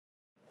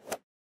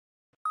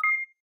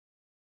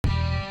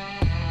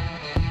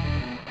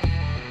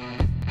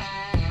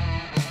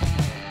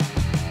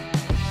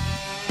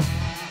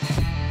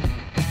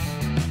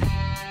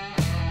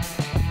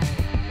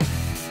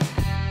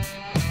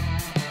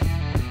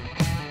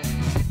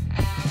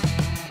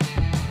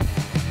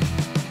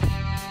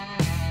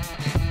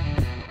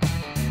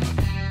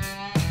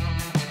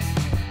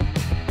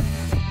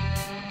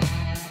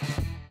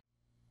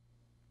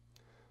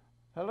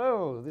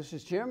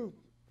this is Jim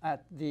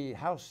at the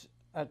house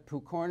at Pooh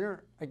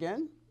Corner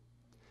again.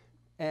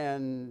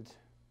 And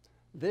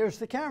there's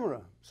the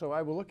camera. So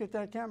I will look at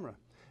that camera.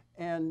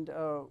 And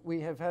we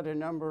have had a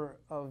number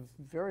of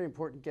very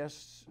important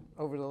guests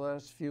over the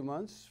last few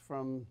months,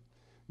 from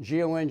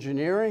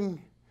geoengineering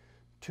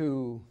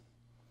to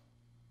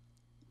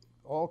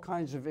all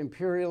kinds of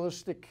imperial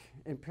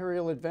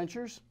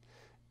adventures.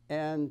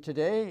 And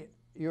today,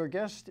 your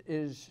guest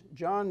is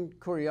John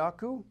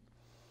Kiriakou,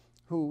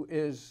 who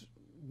is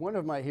one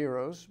of my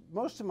heroes.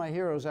 Most of my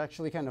heroes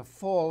actually kind of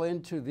fall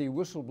into the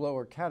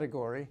whistleblower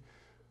category,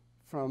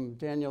 from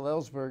Daniel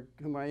Ellsberg,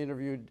 whom I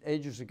interviewed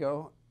ages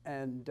ago,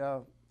 and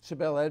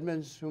Sibel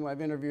Edmonds, whom I've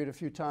interviewed a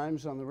few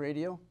times on the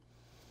radio.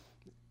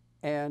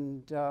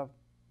 And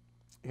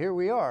here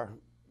we are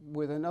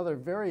with another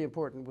very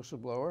important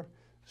whistleblower,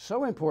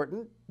 so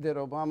important that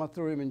Obama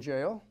threw him in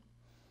jail.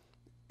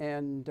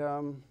 And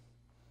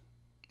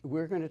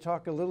we're going to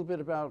talk a little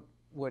bit about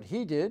what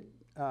he did,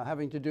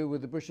 having to do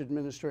with the Bush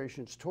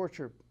administration's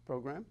torture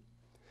program.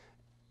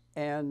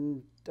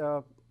 And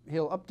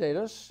he'll update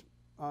us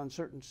on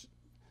certain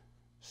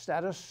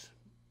status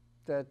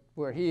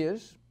where he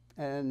is,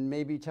 and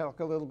maybe talk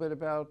a little bit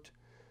about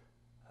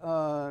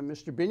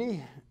Mr.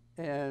 Binney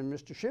and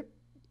Mr. Shipp,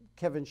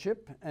 Kevin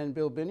Shipp and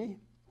Bill Binney.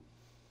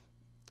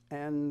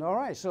 And all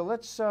right, so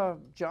let's,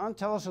 John,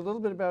 tell us a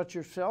little bit about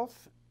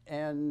yourself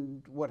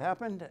and what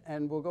happened,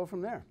 and we'll go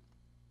from there.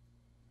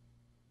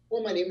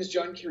 Well, my name is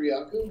John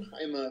Kiriakou.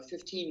 I'm a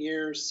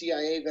 15-year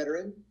CIA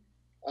veteran.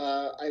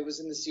 I was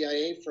in the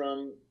CIA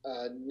from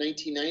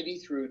 1990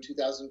 through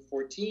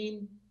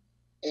 2014,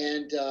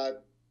 and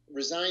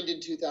resigned in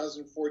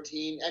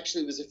 2014.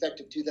 Actually, it was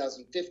effective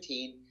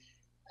 2015.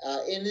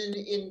 And then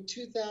in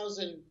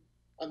 2000,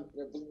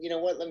 you know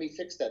what? Let me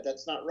fix that.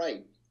 That's not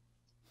right.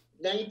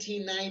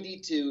 1990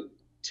 to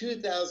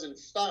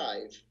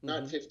 2005,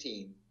 not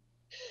 15.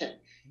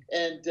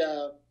 And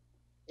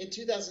in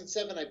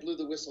 2007, I blew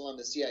the whistle on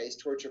the CIA's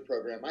torture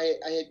program. I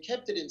had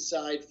kept it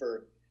inside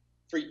for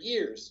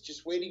years,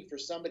 just waiting for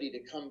somebody to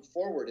come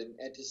forward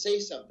and to say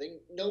something.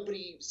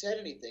 Nobody said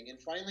anything.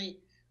 And finally,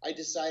 I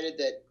decided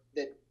that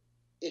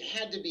it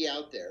had to be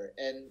out there.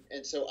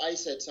 And so I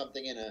said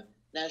something in a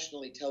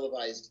nationally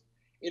televised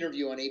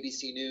interview on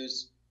ABC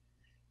News.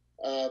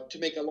 To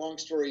make a long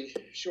story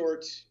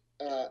short,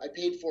 I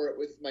paid for it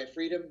with my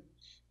freedom.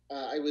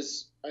 I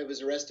was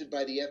arrested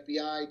by the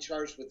FBI,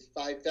 charged with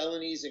 5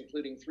 felonies,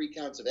 including 3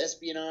 counts of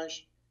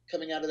espionage.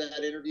 Coming out of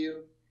that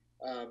interview,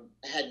 I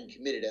hadn't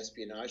committed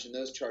espionage, and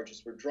those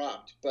charges were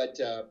dropped. But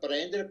I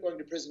ended up going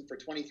to prison for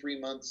 23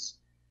 months.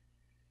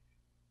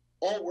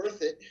 All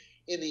worth it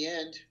in the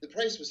end. The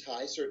price was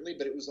high, certainly,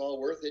 but it was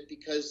all worth it,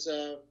 because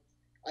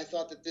I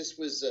thought that this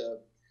was a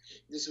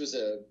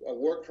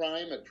war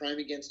crime, a crime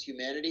against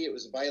humanity. It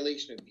was a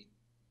violation of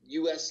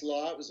U.S.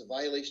 law. It was a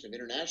violation of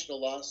international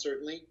law,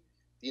 certainly,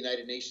 the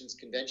United Nations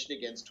Convention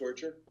Against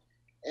Torture.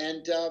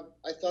 And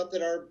I thought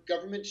that our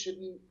government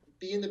shouldn't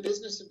be in the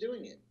business of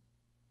doing it.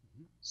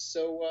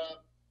 So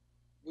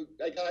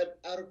I got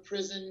out of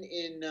prison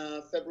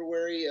in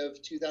February of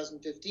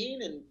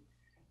 2015, and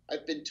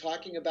I've been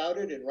talking about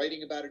it and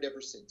writing about it ever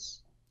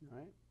since. All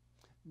right.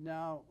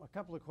 Now, a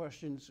couple of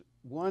questions.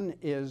 One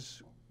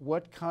is,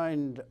 what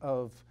kind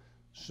of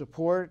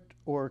support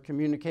or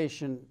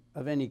communication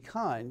of any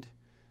kind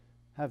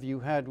have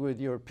you had with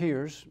your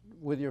peers,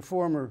 with your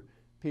former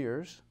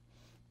peers?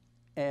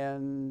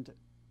 And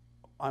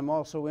I'm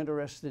also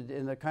interested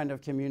in the kind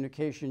of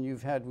communication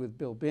you've had with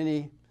Bill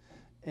Binney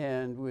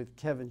and with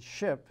Kevin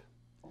Shipp.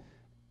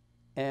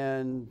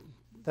 And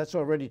that's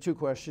already 2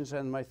 questions.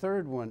 And my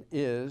third one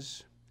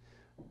is,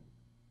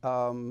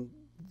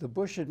 the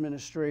Bush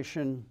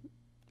administration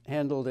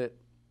handled it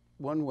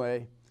one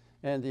way,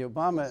 and the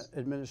Obama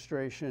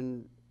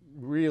administration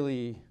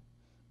really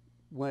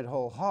went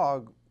whole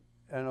hog.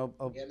 And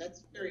yeah,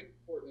 that's a very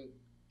important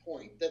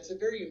point. That's a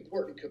very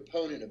important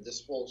component of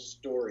this whole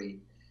story.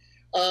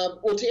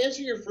 Well, to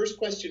answer your first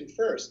question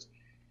first,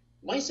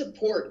 my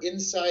support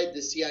inside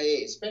the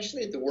CIA,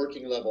 especially at the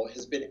working level,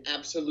 has been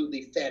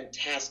absolutely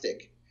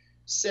fantastic.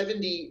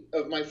 70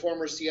 of my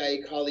former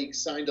CIA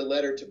colleagues signed a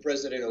letter to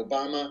President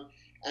Obama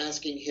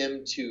asking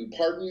him to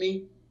pardon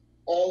me.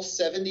 All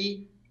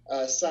 70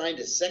 signed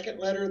a second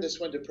letter, this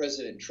one to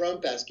President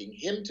Trump, asking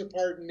him to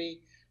pardon me.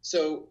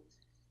 So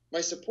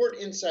my support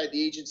inside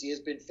the agency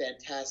has been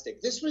fantastic.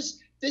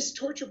 This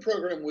torture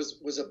program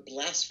was a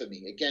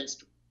blasphemy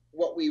against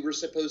what we were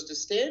supposed to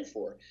stand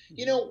for.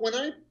 You know, when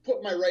I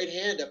put my right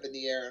hand up in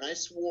the air and I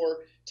swore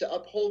to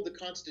uphold the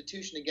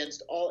Constitution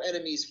against all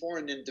enemies,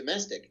 foreign and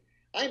domestic,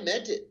 I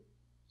meant it.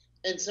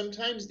 And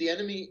sometimes the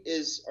enemy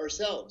is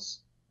ourselves.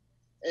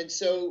 And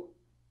so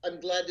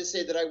I'm glad to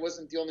say that I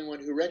wasn't the only one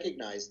who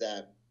recognized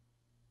that.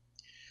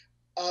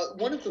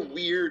 One of the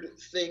weird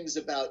things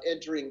about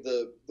entering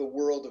the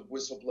world of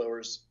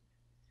whistleblowers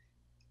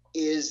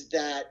is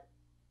that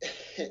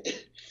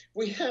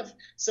we have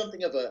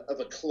something of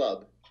a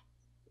club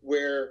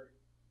where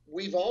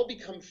we've all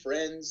become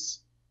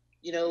friends.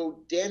 you know,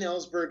 Dan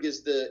Ellsberg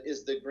is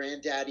the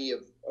granddaddy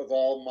of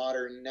all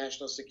modern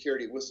national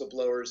security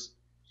whistleblowers.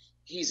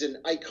 He's an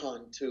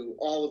icon to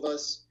all of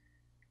us.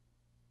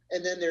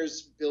 And then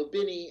there's Bill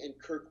Binney and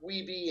Kirk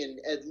Wiebe and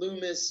Ed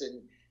Loomis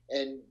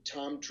and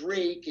Tom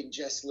Drake and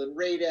Jesselyn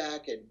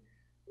Radack and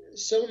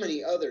so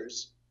many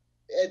others.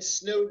 Ed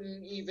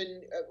Snowden,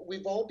 even.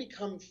 We've all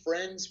become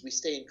friends. We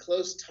stay in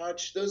close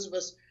touch. Those of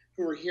us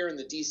who are here in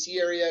the DC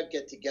area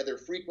get together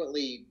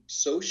frequently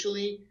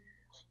socially.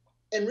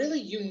 And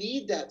really, you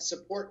need that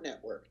support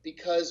network,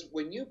 because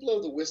when you blow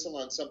the whistle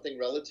on something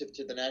relative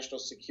to the national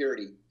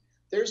security,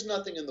 there's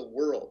nothing in the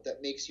world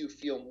that makes you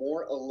feel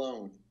more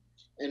alone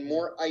and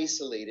more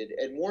isolated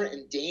and more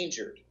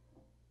endangered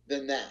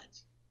than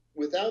that.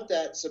 Without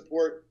that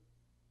support,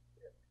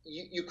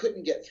 you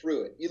couldn't get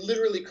through it. You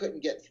literally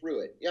couldn't get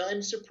through it. Yeah,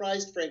 I'm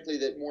surprised, frankly,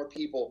 that more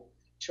people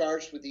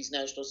charged with these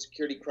national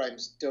security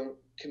crimes don't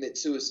commit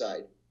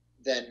suicide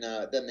than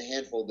the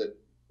handful that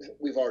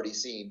we've already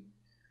seen.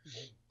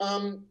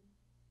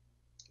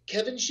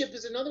 Kevin Shipp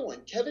is another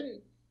one.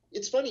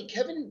 It's funny,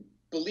 Kevin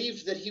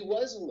believed that he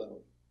was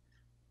alone.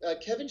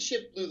 Kevin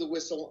Shipp blew the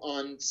whistle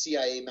on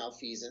CIA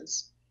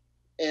malfeasance,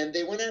 and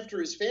they went after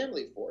his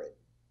family for it.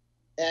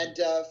 And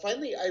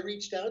finally, I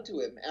reached out to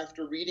him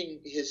after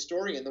reading his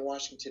story in the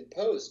Washington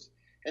Post,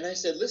 and I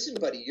said, listen,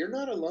 buddy, you're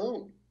not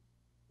alone.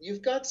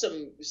 You've got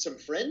some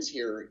friends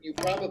here you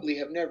probably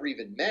have never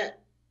even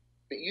met,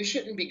 but you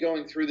shouldn't be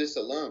going through this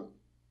alone.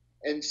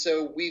 And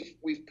so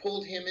we've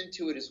pulled him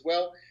into it as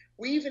well.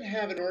 We even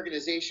have an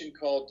organization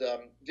called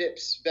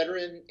VIPS,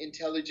 Veteran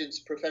Intelligence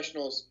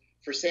Professionals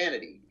for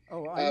Sanity.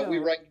 Oh, I know. We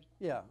write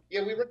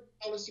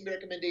policy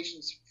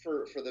recommendations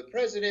for the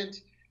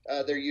president.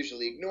 They're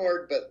usually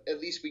ignored, but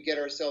at least we get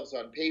ourselves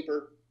on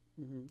paper.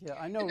 Mm-hmm. Yeah,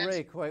 I know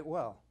Ray quite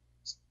well.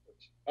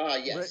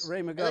 Yes.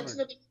 Ray McGovern. That's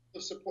another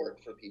support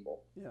for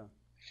people. Yeah.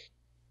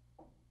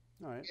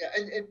 All right.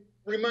 Yeah, and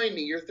remind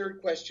me, your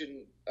third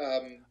question.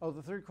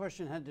 The third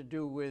question had to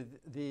do with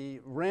the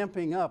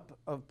ramping up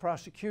of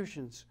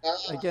prosecutions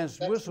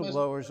against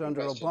whistleblowers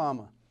under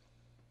Obama.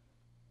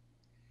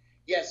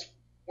 Yes.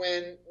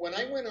 When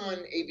I went on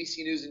ABC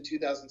News in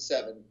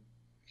 2007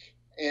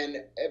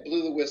 and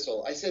blew the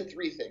whistle, I said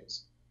three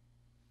things.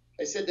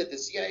 I said that the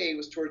CIA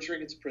was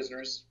torturing its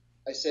prisoners.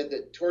 I said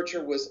that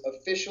torture was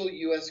official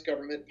U.S.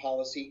 government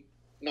policy,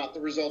 not the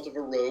result of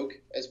a rogue,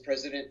 as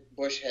President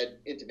Bush had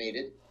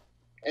intimated.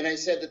 And I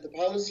said that the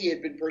policy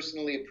had been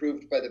personally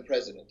approved by the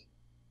president.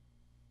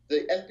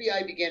 The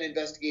FBI began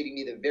investigating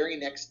me the very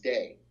next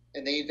day,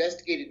 and they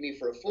investigated me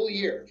for a full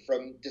year,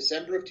 from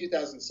December of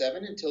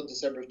 2007 until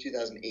December of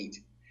 2008.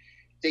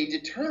 They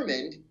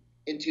determined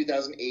in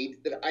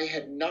 2008 that I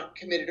had not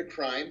committed a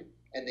crime,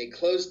 and they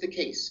closed the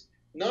case.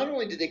 Not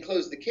only did they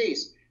close the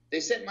case, they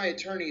sent my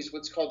attorneys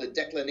what's called a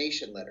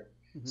declination letter,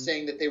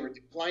 saying that they were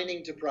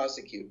declining to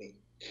prosecute me.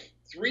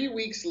 3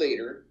 weeks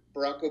later,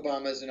 Barack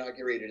Obama is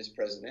inaugurated as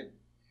president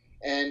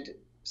and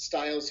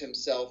styles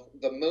himself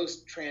the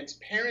most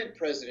transparent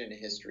president in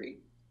history.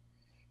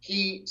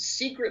 He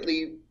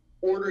secretly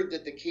ordered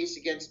that the case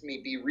against me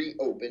be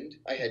reopened.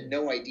 I had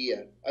no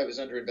idea I was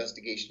under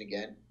investigation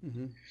again.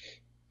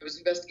 I was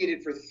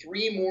investigated for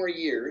 3 more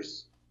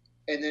years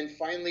and then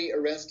finally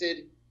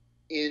arrested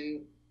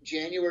in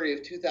January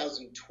of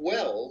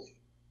 2012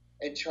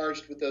 and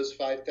charged with those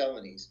 5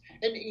 felonies.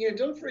 And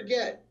don't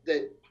forget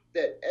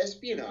that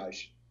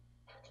espionage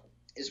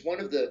is one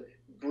of the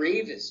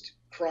gravest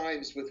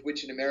crimes with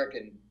which an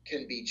American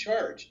can be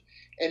charged,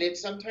 and it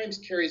sometimes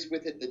carries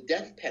with it the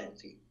death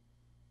penalty.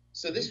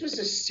 So this was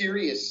a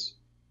serious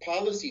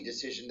policy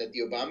decision that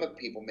the Obama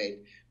people made.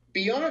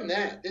 Beyond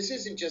that, this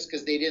isn't just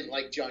because they didn't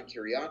like John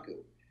Kiriakou.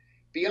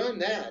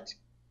 Beyond that,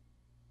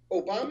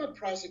 Obama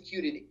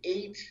prosecuted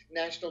 8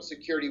 national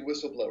security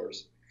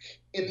whistleblowers.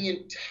 In the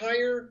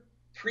entire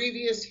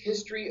previous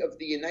history of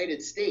the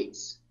United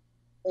States,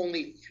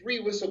 only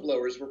 3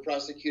 whistleblowers were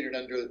prosecuted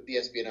under the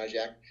Espionage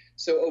Act.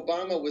 So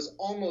Obama was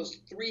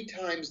almost 3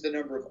 times the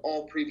number of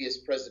all previous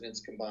presidents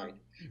combined.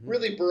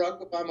 Really,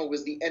 Barack Obama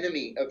was the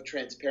enemy of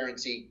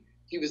transparency.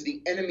 He was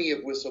the enemy of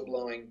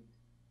whistleblowing.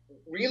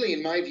 Really,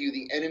 in my view,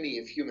 the enemy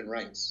of human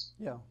rights.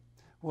 Yeah.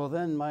 Well,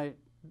 then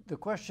the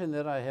question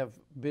that I have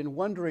been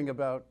wondering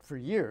about for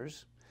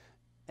years,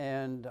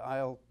 and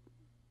I'll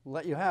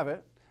let you have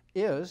it,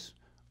 is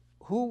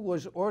who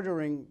was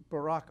ordering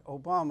Barack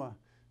Obama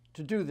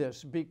to do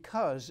this?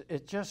 Because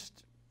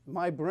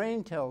my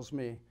brain tells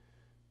me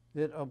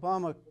that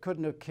Obama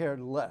couldn't have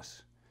cared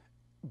less,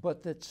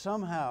 but that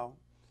somehow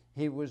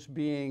he was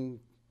being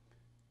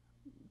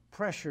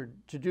pressured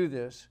to do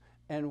this.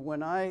 And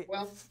when I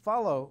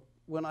follow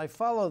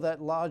that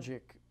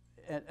logic,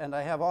 and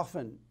I have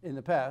often in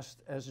the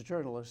past as a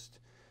journalist,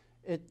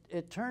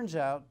 it turns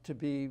out to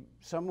be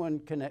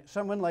someone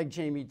like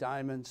Jamie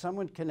Dimon,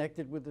 someone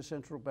connected with the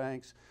central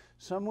banks,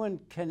 someone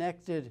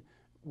connected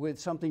with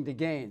something to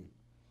gain.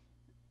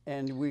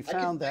 And we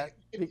found that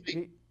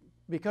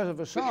because of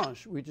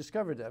Assange, we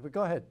discovered that. But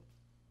go ahead.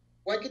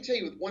 Well, I can tell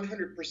you with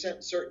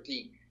 100%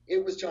 certainty,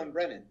 it was John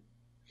Brennan.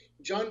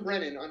 John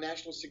Brennan on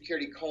national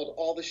security called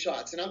all the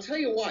shots, and I'll tell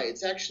you why.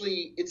 It's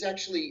actually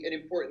an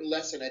important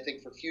lesson, I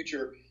think, for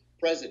future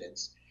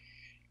presidents,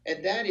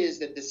 and that is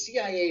that the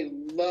CIA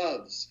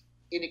loves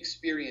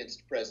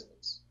inexperienced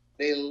presidents.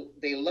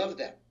 They love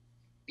them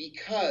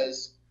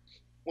because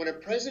when a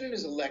president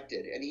is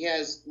elected and he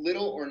has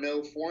little or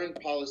no foreign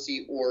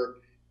policy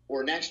or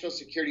national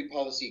security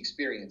policy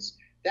experience,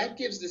 that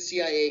gives the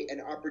CIA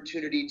an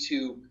opportunity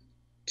to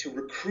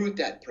recruit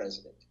that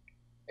president.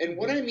 And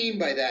what I mean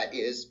by that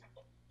is,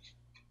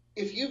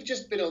 if you've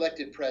just been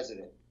elected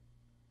president,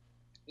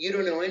 you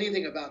don't know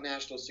anything about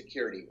national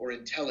security or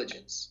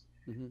intelligence.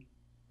 Mm-hmm.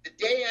 The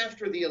day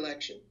after the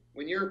election,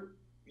 when you're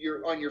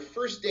on your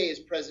first day as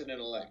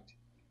president-elect,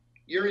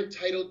 you're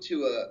entitled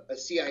to a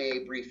CIA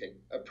briefing,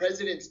 a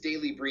President's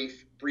Daily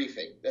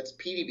Briefing. That's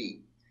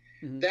PDB.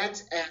 Mm-hmm.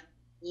 That's at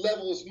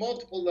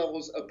multiple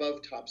levels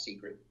above top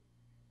secret.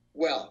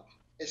 Well,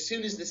 as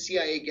soon as the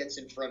CIA gets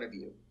in front of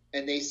you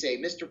and they say,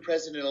 Mr.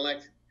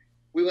 President-elect,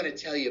 we want to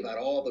tell you about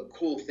all the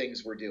cool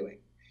things we're doing,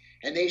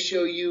 and they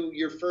show you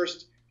your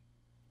first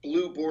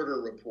blue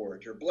border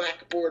report or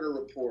black border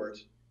report,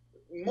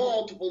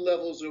 multiple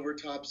levels over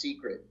top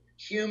secret,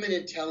 human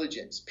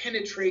intelligence,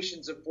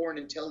 penetrations of foreign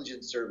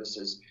intelligence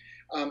services,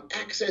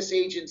 access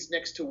agents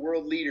next to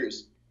world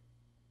leaders.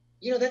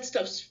 You know, that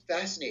stuff's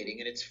fascinating,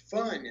 and it's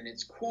fun, and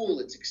it's cool,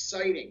 it's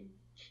exciting.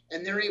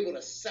 And they're able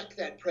to suck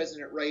that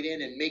president right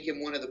in and make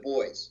him one of the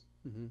boys.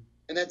 Mm-hmm.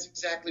 And that's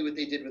exactly what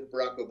they did with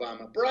Barack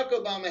Obama. Barack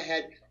Obama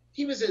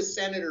he was a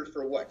senator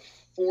for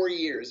 4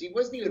 years. He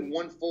wasn't even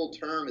one full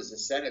term as a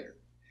senator.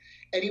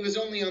 And he was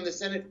only on the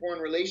Senate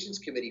Foreign Relations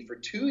Committee for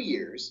 2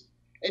 years,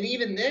 and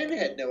even then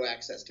had no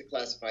access to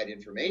classified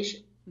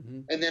information.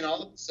 Mm-hmm. And then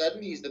all of a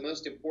sudden, he's the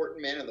most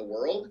important man in the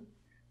world.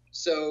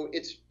 So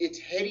it's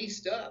heady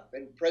stuff,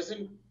 and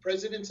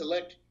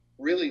presidents-elect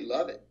really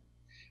love it.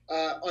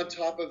 On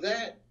top of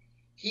that,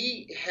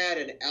 he had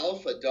an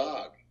alpha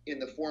dog in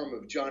the form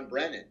of John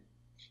Brennan,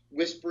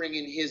 whispering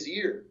in his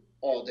ear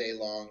all day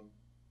long.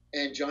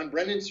 And John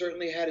Brennan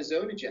certainly had his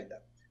own agenda.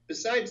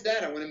 Besides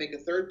that, I want to make a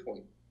third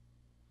point.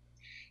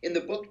 In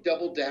the book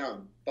Double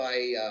Down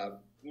by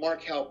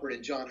Mark Halpern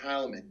and John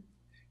Heilemann,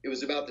 it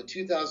was about the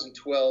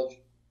 2012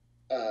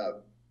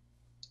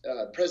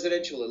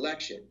 presidential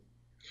election.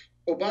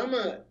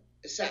 Obama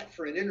sat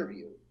for an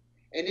interview,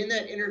 and in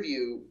that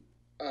interview,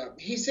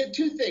 he said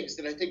two things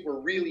that I think were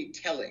really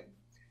telling.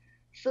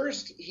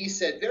 First, he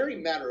said very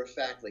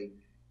matter-of-factly,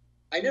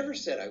 I never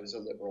said I was a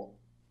liberal.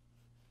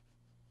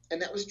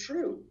 And that was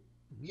true.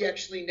 Mm-hmm. He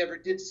actually never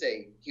did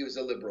say he was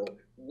a liberal.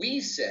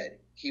 We said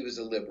he was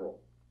a liberal,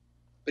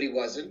 but he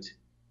wasn't.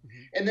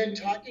 Mm-hmm. And then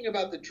talking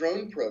about the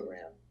drone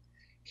program,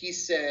 he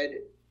said,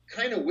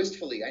 kind of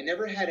wistfully, I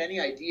never had any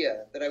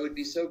idea that I would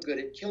be so good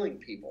at killing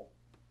people.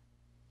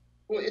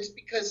 Well, it's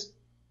because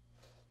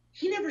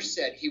he never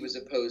said he was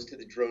opposed to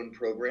the drone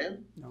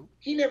program. No.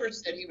 He never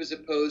said he was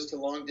opposed to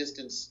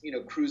long-distance,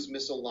 cruise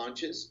missile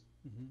launches.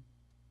 Mm-hmm.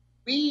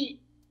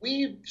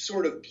 We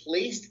sort of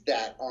placed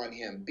that on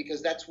him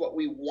because that's what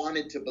we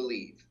wanted to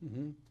believe.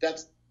 Mm-hmm.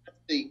 That's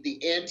the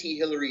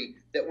anti-Hillary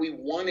that we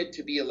wanted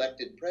to be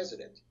elected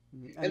president.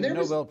 And there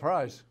Nobel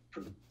Prize.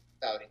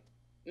 About him.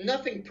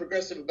 Nothing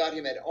progressive about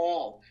him at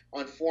all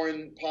on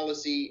foreign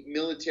policy,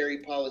 military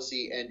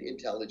policy, and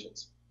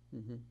intelligence.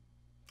 Mm-hmm.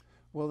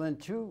 Well, then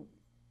two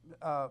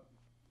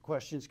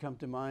questions come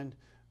to mind.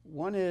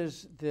 One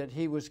is that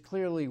he was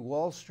clearly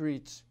Wall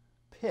Street's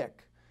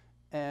pick,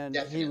 and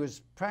Definitely. He was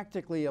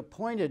practically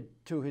appointed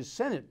to his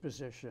Senate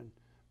position.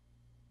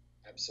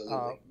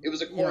 Absolutely. It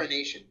was a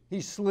coronation. He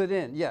slid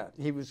in, yeah.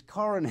 He was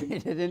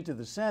coronated into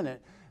the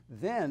Senate.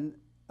 Then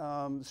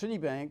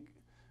Citibank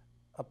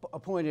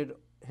appointed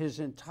his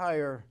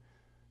entire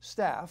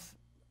staff,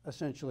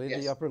 essentially,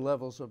 yes. The upper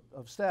levels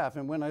of staff.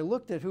 And when I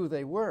looked at who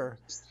they were,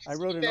 I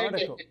wrote an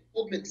article. And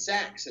Goldman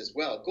Sachs as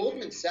well.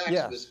 Goldman Sachs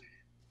yes. was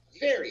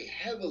very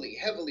heavily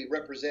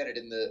represented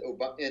in the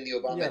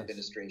Obama yes.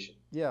 administration.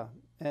 Yeah,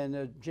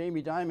 and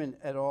Jamie Dimon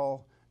et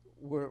al.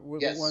 were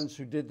yes. the ones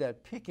who did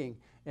that picking.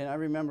 And I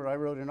remember I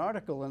wrote an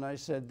article and I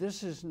said,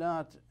 this is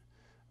not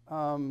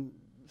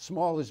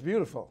small is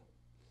beautiful.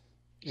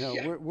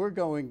 Yeah. We're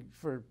going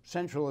for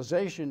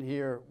centralization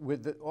here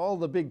with all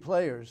the big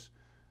players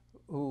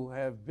who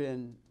have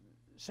been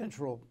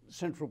central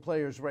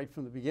players right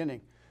from the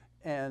beginning.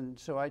 And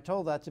so I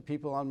told that to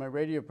people on my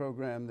radio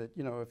program that,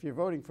 if you're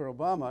voting for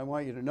Obama, I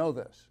want you to know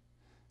this.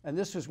 And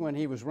this was when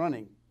he was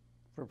running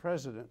for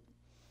president.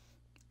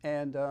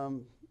 And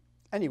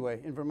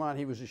anyway, in Vermont,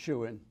 he was a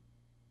shoo-in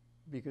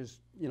because,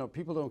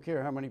 people don't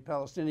care how many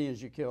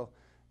Palestinians you kill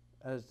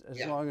as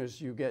yeah. long as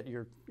you get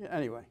your,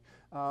 anyway.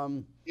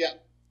 Yeah.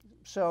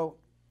 So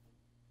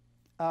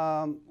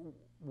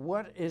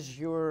what is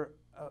your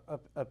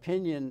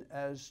opinion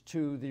as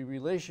to the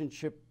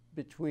relationship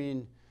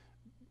between,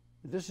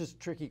 this is a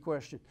tricky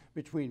question,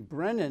 between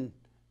Brennan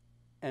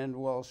and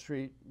Wall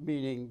Street,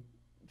 meaning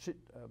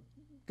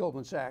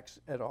Goldman Sachs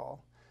et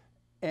al.,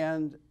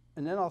 and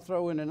then I'll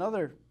throw in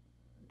another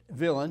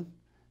villain,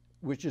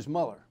 which is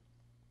Mueller,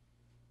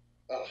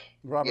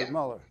 Robert yeah.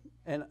 Mueller.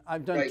 And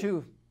I've done right.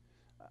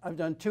 I've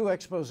done 2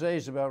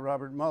 exposés about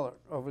Robert Mueller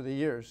over the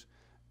years,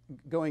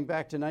 going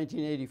back to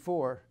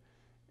 1984,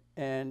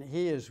 and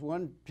he is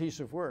one piece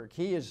of work.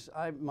 He is,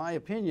 my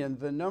opinion,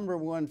 the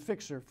 #1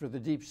 fixer for the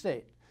deep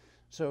state.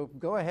 So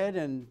go ahead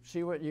and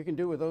see what you can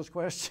do with those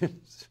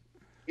questions.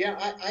 Yeah,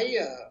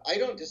 I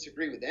don't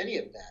disagree with any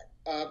of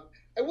that.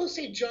 I will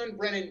say John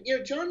Brennan,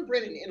 John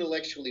Brennan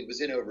intellectually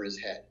was in over his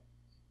head.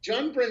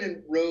 John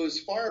Brennan rose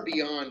far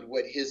beyond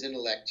what his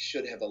intellect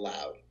should have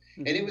allowed.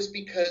 Mm-hmm. And it was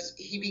because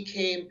he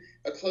became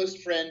a close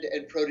friend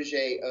and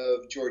protege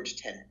of George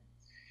Tenet.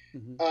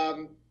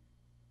 Mm-hmm.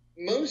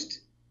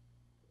 Most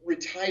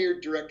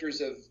retired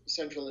directors of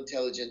Central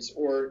Intelligence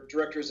or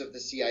directors of the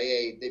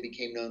CIA, they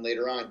became known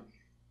later on,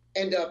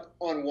 end up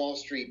on Wall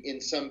Street in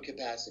some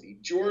capacity.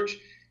 George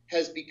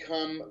has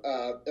become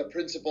a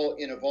principal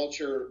in a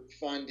vulture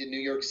fund in New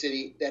York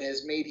City that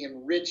has made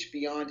him rich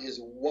beyond his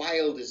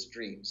wildest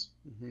dreams.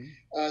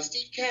 Mm-hmm.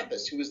 Steve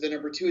Kappas, who was the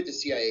 #2 at the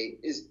CIA,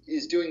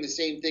 is doing the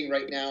same thing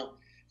right now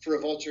for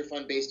a vulture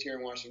fund based here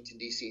in Washington,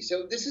 D.C.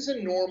 So this is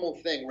a normal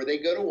thing where they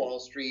go to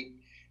Wall Street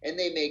and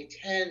they make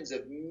tens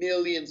of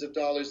millions of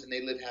dollars and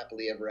they live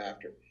happily ever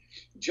after.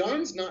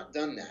 John's not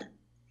done that.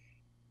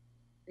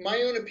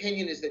 My own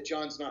opinion is that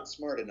John's not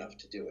smart enough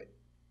to do it.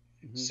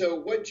 Mm-hmm. So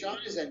what John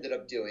has ended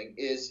up doing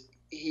is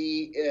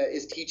he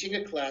is teaching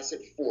a class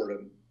at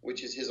Fordham,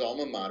 which is his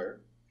alma mater,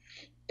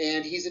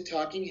 and he's a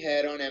talking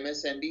head on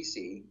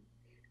MSNBC,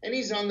 and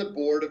he's on the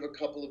board of a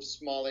couple of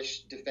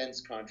smallish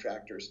defense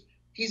contractors.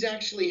 He's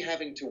actually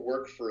having to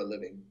work for a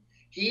living.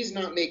 He's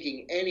not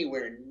making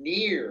anywhere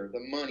near the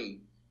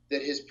money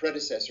that his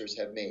predecessors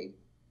have made.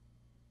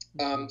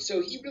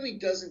 So he really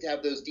doesn't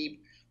have those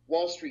deep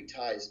Wall Street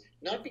ties,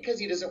 not because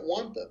he doesn't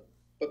want them,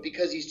 but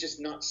because he's just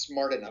not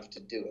smart enough to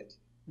do it.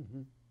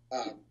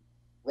 Mm-hmm.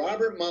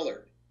 Robert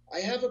Mueller. I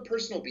have a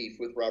personal beef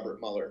with Robert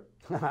Mueller.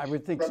 I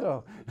would think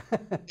so.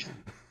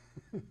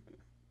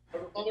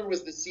 Robert Mueller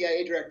was the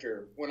CIA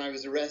director when I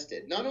was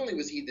arrested. Not only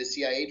was he the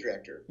CIA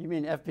director. You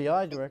mean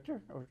FBI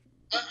director? Or?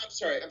 I'm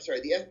sorry,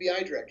 the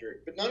FBI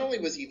director. But not only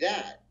was he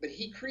that, but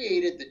he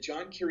created the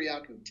John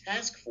Kiriakou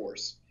task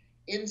force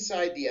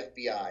inside the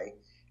FBI.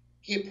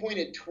 He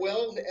appointed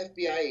 12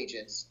 FBI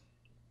agents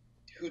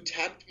who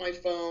tapped my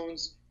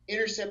phones,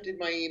 intercepted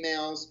my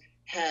emails,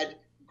 had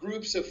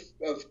groups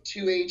of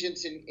 2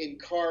 agents in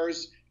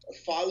cars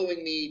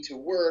following me to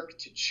work,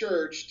 to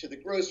church, to the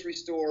grocery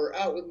store,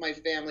 out with my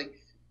family,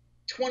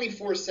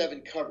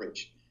 24/7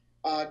 coverage,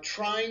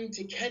 trying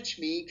to catch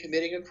me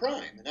committing a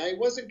crime. And I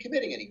wasn't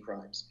committing any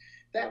crimes.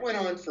 That went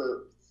on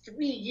for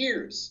 3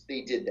 years,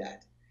 they did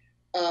that.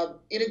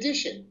 In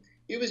addition,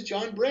 it was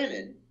John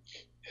Brennan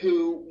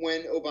who,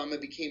 when Obama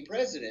became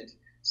president,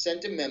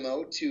 sent a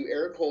memo to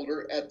Eric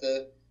Holder at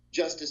the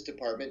Justice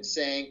Department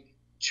saying,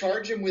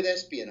 charge him with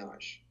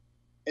espionage.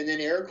 And then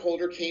Eric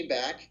Holder came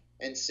back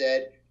and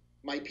said,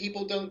 my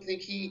people don't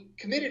think he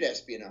committed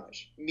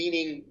espionage,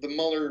 meaning the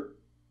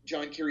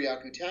Mueller-John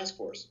Kiriakou task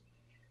force.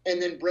 And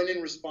then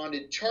Brennan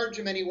responded, charge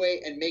him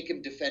anyway and make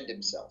him defend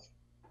himself.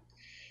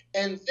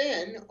 And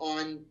then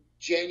on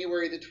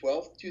January the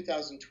 12th,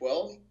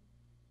 2012,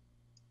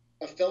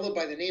 a fellow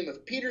by the name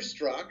of Peter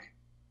Strzok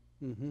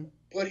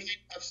put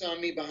handcuffs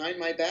on me behind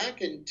my back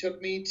and took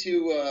me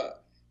to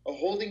a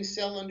holding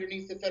cell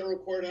underneath the federal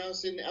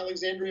courthouse in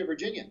Alexandria,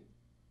 Virginia.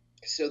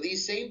 So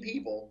these same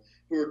people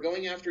who are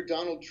going after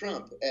Donald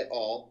Trump et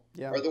al.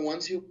 Are the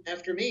ones who went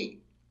after me.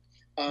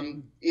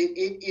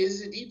 It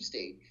is a deep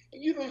state.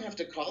 And you don't have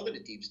to call it a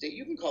deep state.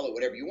 You can call it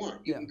whatever you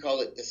want. You can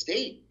call it the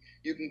state.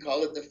 You can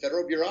call it the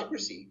federal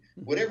bureaucracy.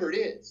 Whatever it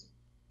is.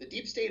 The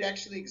deep state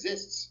actually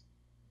exists.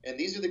 And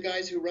these are the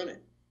guys who run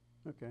it.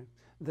 Okay.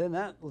 Then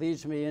that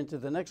leads me into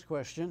the next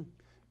question,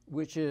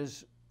 which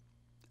is,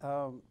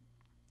 well,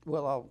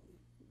 I'll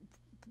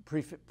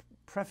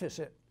preface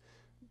it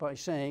by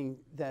saying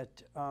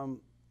that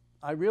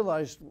I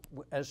realized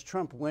as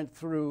Trump went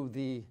through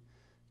the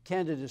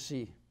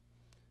candidacy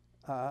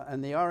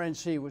and the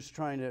RNC was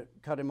trying to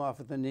cut him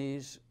off at the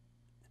knees,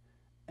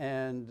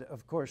 and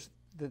of course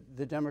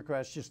the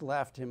Democrats just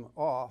laughed him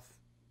off,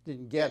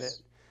 didn't get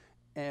it,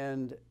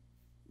 and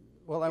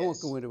well, I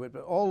won't go into it,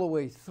 but all the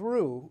way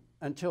through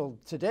until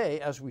today,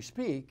 as we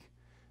speak,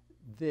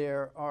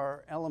 there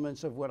are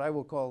elements of what I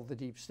will call the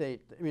deep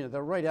state. I mean,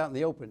 they're right out in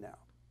the open now.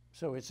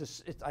 So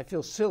I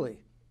feel silly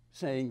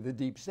saying the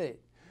deep state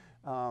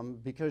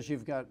because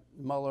you've got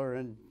Mueller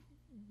and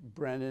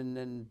Brennan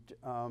and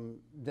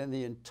then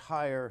the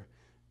entire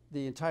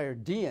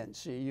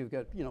DNC. You've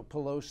got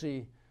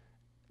Pelosi,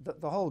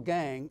 the whole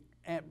gang,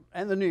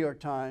 and the New York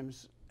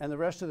Times and the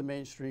rest of the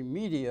mainstream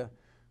media,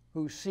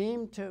 who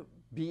seem to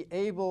be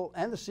able,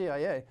 and the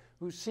CIA,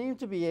 who seem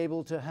to be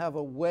able to have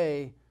a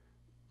way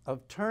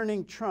of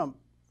turning Trump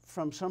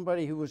from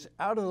somebody who was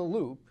out of the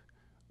loop,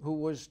 who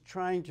was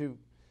trying to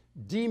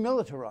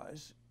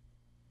demilitarize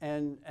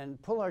and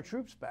pull our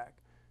troops back,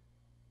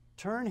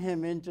 turn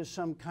him into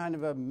some kind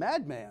of a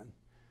madman.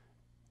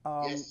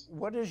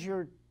 What is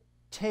your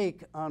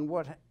take on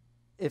what,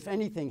 if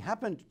anything,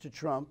 happened to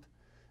Trump,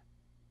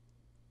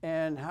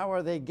 and how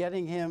are they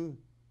getting him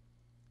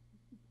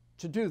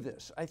to do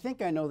this? I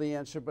think I know the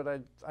answer,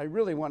 but I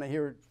really want to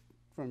hear it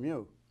from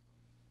you.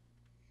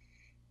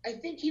 I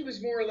think he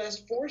was more or less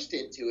forced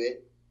into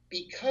it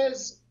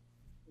because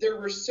there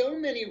were so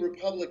many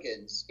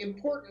Republicans,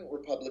 important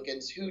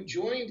Republicans, who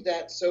joined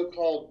that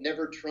so-called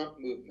Never Trump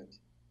movement.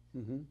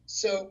 Mm-hmm.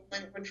 So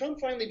when Trump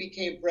finally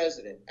became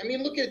president, I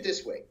mean, look at it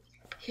this way.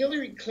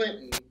 Hillary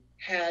Clinton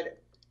had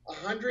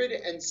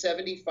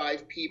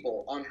 175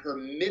 people on her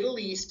Middle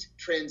East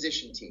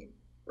transition team,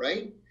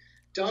 right?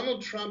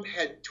 Donald Trump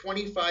had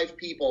 25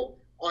 people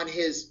on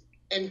his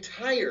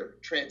entire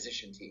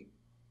transition team.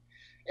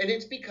 And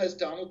it's because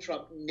Donald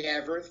Trump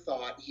never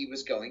thought he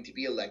was going to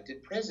be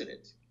elected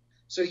president.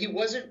 So he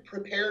wasn't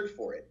prepared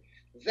for it.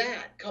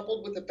 That,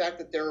 coupled with the fact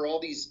that there are all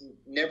these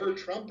never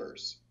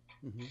Trumpers,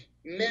 mm-hmm.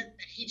 meant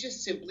that he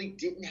just simply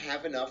didn't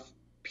have enough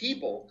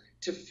people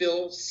to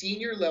fill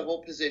senior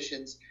level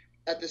positions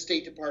at the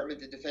State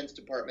Department, the Defense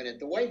Department, at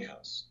the White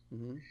House.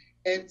 Mm-hmm.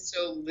 And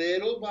so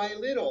little by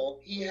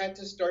little, he had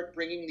to start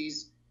bringing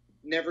these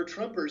never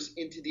Trumpers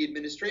into the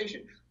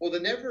administration. Well, the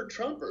never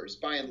Trumpers,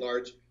 by and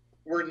large,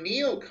 were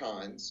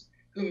neocons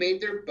who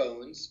made their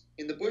bones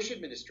in the Bush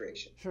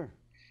administration. Sure.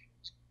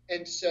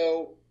 And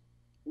so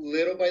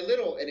little by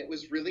little, and it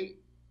was really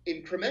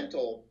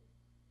incremental,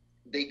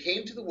 they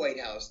came to the White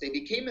House. They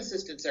became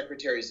assistant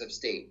secretaries of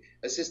state,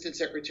 assistant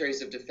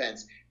secretaries of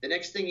defense. The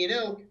next thing you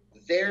know,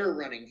 they're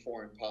running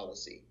foreign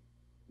policy,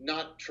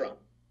 not Trump,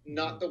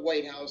 not the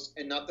White House,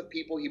 and not the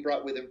people he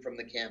brought with him from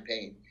the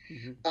campaign.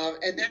 Mm-hmm.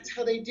 And that's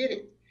how they did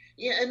it.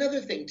 Yeah,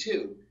 another thing,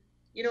 too.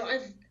 You know,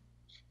 I've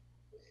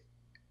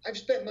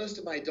spent most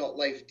of my adult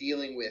life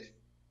dealing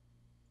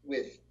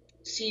with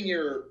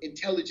senior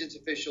intelligence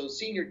officials,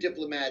 senior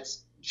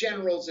diplomats,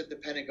 generals at the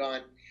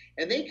Pentagon,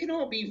 and they can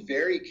all be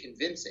very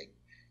convincing.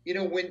 You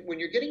know, when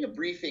you're getting a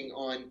briefing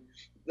on,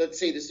 let's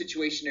say, the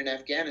situation in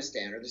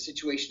Afghanistan or the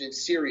situation in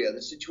Syria,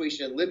 the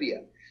situation in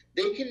Libya,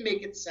 they can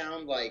make it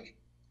sound like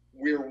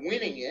we're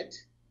winning it,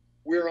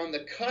 we're on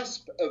the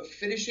cusp of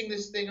finishing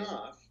this thing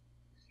off,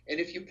 and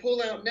if you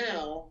pull out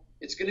now,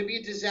 it's going to be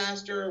a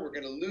disaster, we're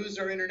going to lose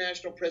our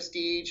international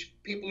prestige,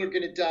 people are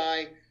going to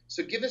die,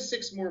 so give us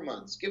 6 more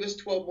months, give us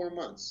 12 more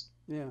months.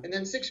 Yeah. And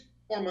then 6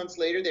 more months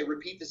later, they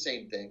repeat the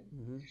same thing.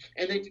 Mm-hmm.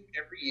 And they do it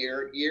every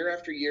year, year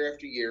after year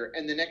after year.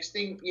 And the next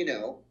thing you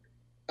know,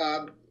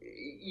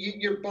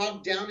 you're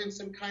bogged down in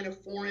some kind of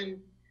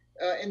foreign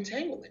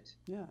entanglement.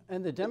 Yeah,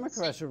 and the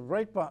Democrats are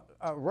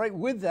right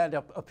with that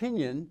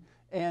opinion,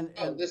 and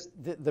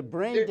the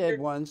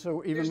brain-dead ones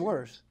are even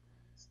worse.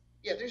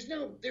 Yeah, there's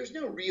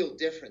no real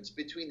difference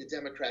between the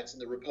Democrats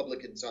and the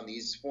Republicans on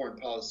these foreign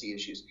policy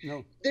issues.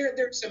 No.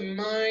 There's some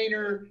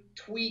minor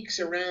tweaks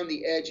around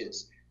the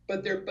edges,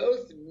 but they're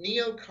both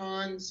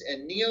neocons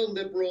and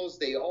neoliberals.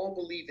 They all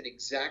believe in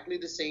exactly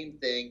the same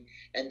thing,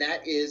 and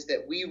that is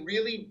that we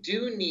really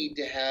do need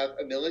to have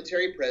a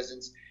military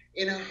presence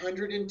in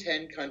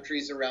 110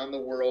 countries around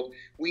the world.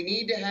 We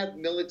need to have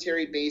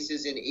military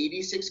bases in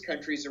 86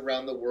 countries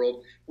around the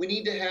world. We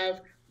need to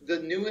have the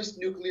newest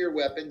nuclear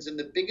weapons and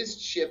the biggest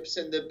ships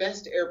and the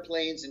best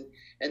airplanes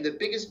and the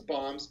biggest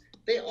bombs.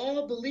 They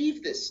all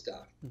believe this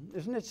stuff.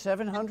 Isn't it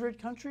 700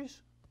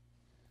 countries?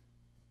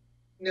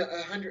 No,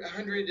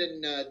 100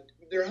 and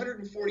there are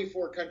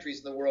 144 countries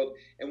in the world,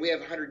 and we have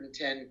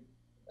 110.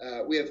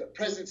 We have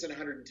presence in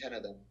 110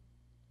 of them.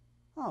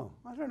 Oh,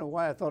 I don't know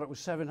why I thought it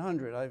was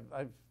 700.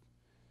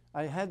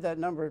 I had that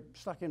number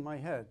stuck in my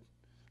head.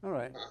 All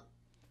right.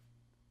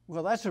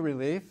 Well, that's a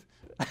relief.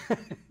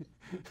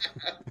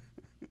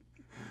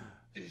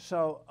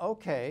 So,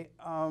 okay,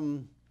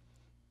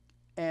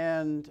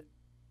 and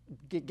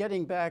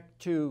getting back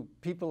to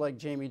people like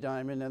Jamie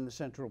Dimon and the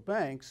central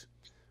banks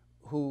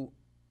who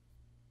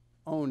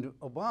owned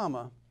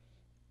Obama,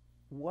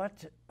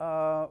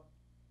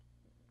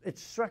 it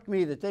struck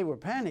me that they were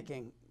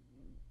panicking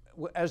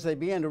as they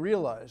began to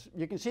realize.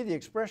 You can see the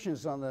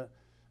expressions on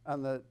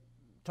the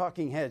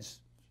talking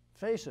heads'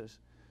 faces.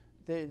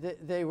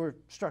 They were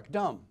struck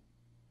dumb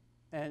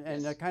and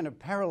in a kind of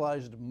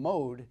paralyzed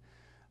mode,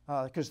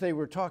 because they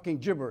were talking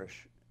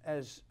gibberish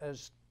as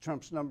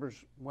Trump's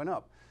numbers went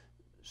up.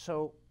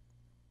 So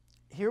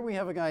here we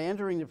have a guy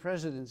entering the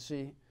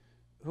presidency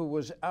who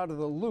was out of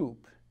the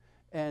loop,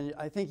 and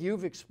I think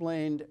you've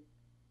explained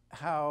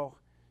how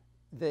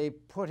they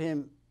put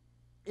him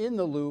in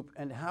the loop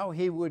and how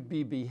he would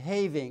be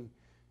behaving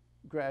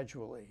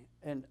gradually.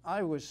 And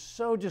I was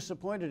so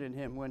disappointed in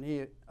him when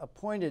he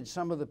appointed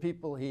some of the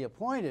people he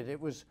appointed.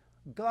 It was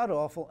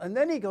god-awful. And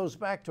then he goes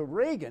back to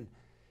Reagan.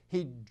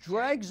 He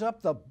drags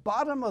up the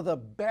bottom of the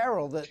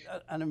barrel,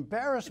 an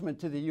embarrassment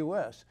to the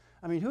U.S.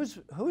 I mean,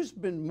 who's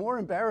been more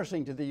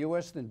embarrassing to the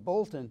U.S. than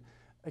Bolton,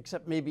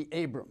 except maybe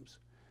Abrams?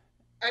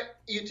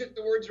 You took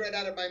the words right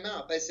out of my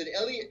mouth. I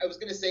was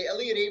going to say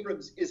Elliot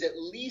Abrams is at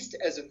least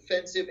as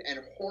offensive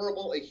and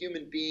horrible a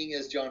human being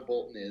as John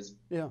Bolton is.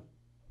 Yeah.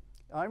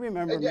 I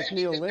remember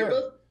McNeil They're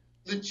both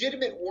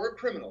legitimate war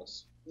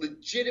criminals.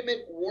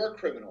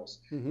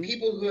 Mm-hmm.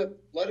 People who have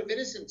blood of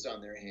innocence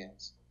on their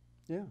hands.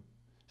 Yeah.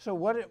 So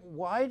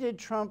why did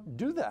Trump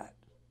do that?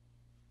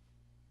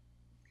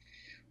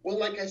 Well,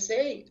 like I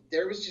say,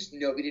 there was just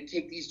nobody to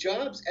take these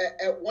jobs.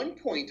 At one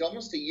point,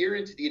 almost a year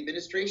into the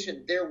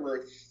administration, there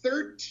were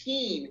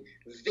 13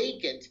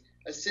 vacant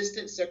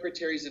assistant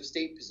secretaries of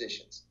state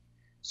positions.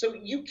 So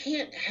you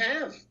can't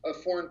have a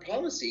foreign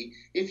policy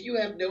if you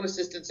have no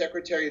assistant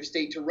secretary of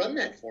state to run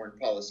that foreign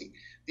policy.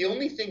 The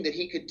only thing that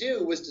he could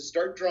do was to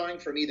start drawing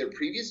from either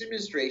previous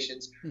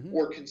administrations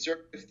or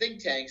conservative think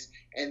tanks,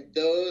 and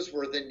those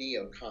were the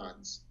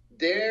neocons.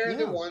 They're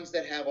the ones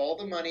that have all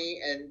the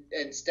money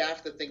and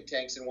staff the think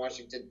tanks in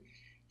Washington.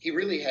 He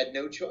really had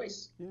no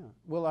choice. Yeah.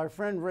 Well, our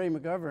friend Ray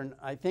McGovern,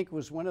 I think,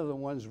 was one of the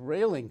ones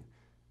railing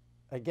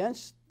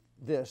against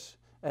this.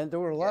 And there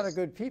were a lot of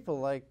good people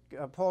like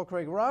Paul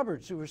Craig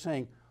Roberts who were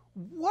saying,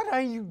 what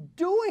are you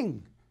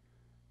doing?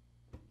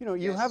 You know,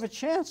 you have a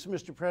chance,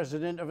 Mr.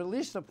 President, of at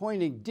least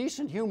appointing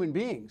decent human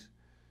beings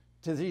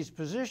to these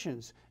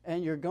positions,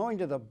 and you're going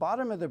to the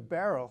bottom of the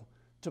barrel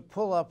to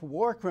pull up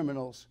war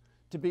criminals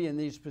to be in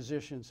these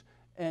positions.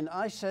 And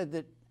I said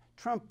that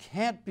Trump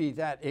can't be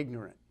that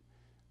ignorant,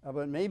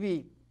 but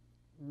maybe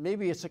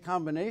it's a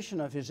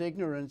combination of his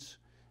ignorance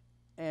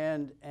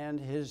and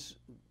his,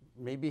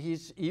 maybe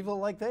he's evil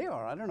like they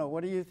are. I don't know.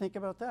 What do you think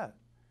about that?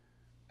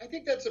 I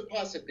think that's a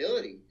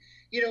possibility.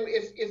 You know,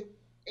 if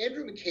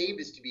Andrew McCabe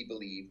is to be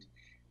believed,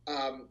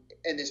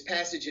 and this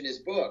passage in his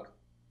book,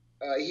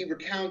 he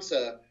recounts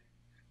a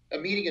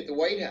meeting at the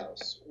White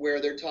House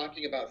where they're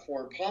talking about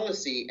foreign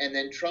policy, and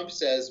then Trump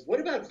says, what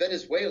about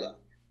Venezuela?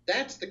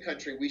 That's the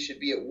country we should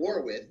be at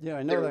war with. Yeah,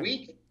 I know They're that.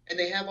 weak, and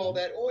they have all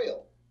that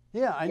oil.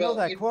 Yeah, I know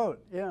that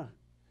quote, yeah.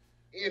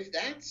 If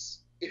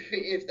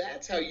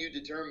that's how you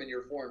determine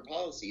your foreign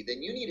policy,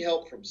 then you need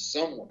help from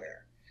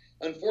somewhere.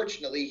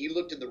 Unfortunately, he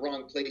looked in the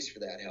wrong place for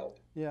that help.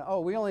 Yeah, oh,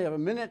 we only have a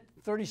minute,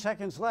 30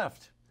 seconds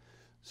left.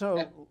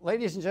 So,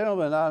 ladies and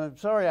gentlemen, I'm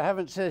sorry I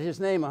haven't said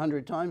his name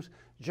 100 times.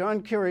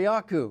 John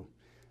Kiriakou,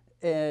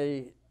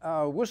 a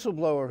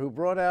whistleblower who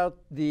brought out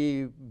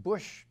the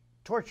Bush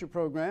torture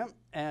program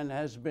and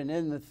has been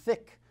in the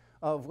thick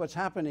of what's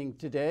happening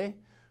today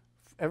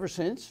ever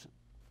since.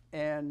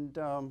 And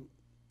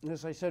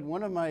as I said,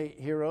 one of my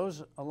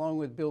heroes, along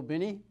with Bill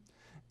Binney.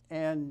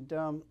 And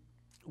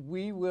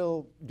we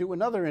will do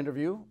another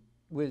interview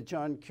with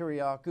John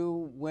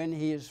Kiriakou when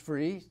he is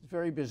free. He's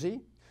very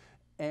busy.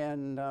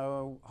 And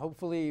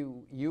hopefully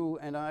you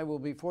and I will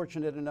be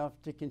fortunate enough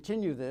to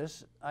continue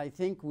this. I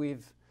think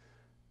we've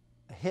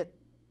hit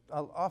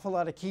an awful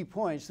lot of key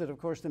points that, of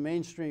course, the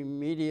mainstream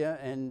media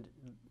and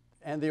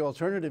the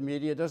alternative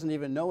media doesn't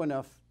even know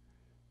enough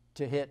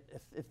to hit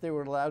if they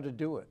were allowed to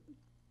do it.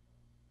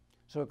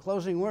 So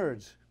closing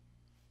words.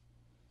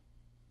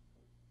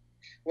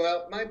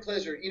 Well, my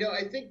pleasure. You know,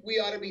 I think we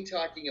ought to be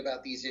talking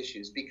about these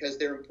issues because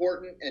they're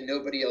important and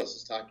nobody else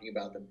is talking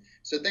about them.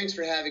 So thanks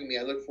for having me.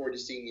 I look forward to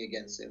seeing you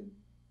again soon.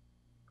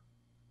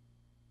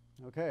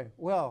 Okay.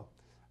 Well,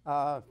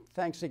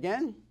 thanks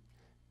again.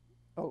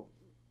 Oh,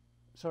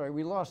 sorry,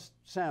 we lost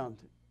sound.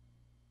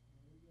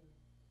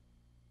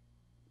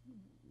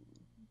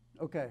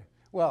 Okay.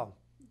 Well,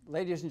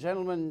 ladies and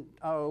gentlemen,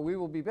 we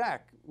will be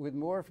back with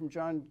more from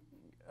John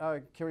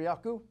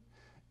Kiriakou,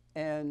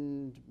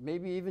 and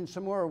maybe even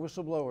some more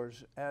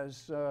whistleblowers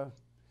as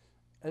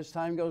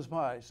time goes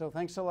by. So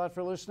thanks a lot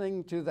for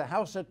listening to The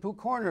House at Pooh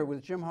Corner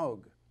with Jim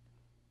Hogue.